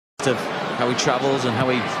of how he travels and how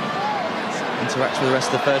he interacts with the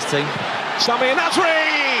rest of the first team. Samir, Nasri!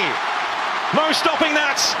 No stopping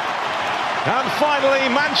that! And finally,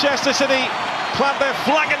 Manchester City plant their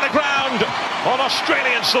flag in the ground on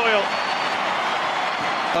Australian soil.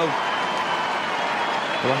 Oh,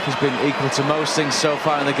 the luck has been equal to most things so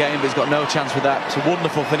far in the game, but he's got no chance with that. It's a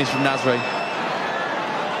wonderful finish from Nasri.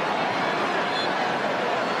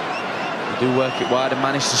 They do work it wide and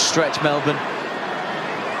manage to stretch Melbourne.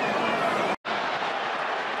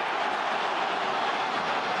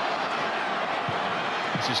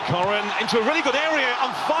 This is Corrin into a really good area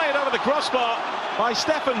and fired over the crossbar by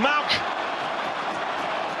Stefan Mauk,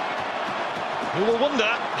 who will wonder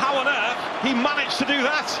how on earth he managed to do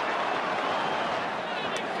that.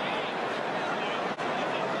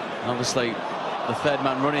 Obviously, the third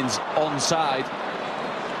man running's onside.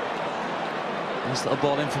 Nice little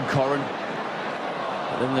ball in from Corrin.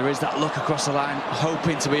 But then there is that look across the line,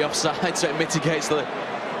 hoping to be offside, so it mitigates the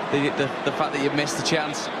fact that you've missed the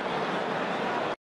chance.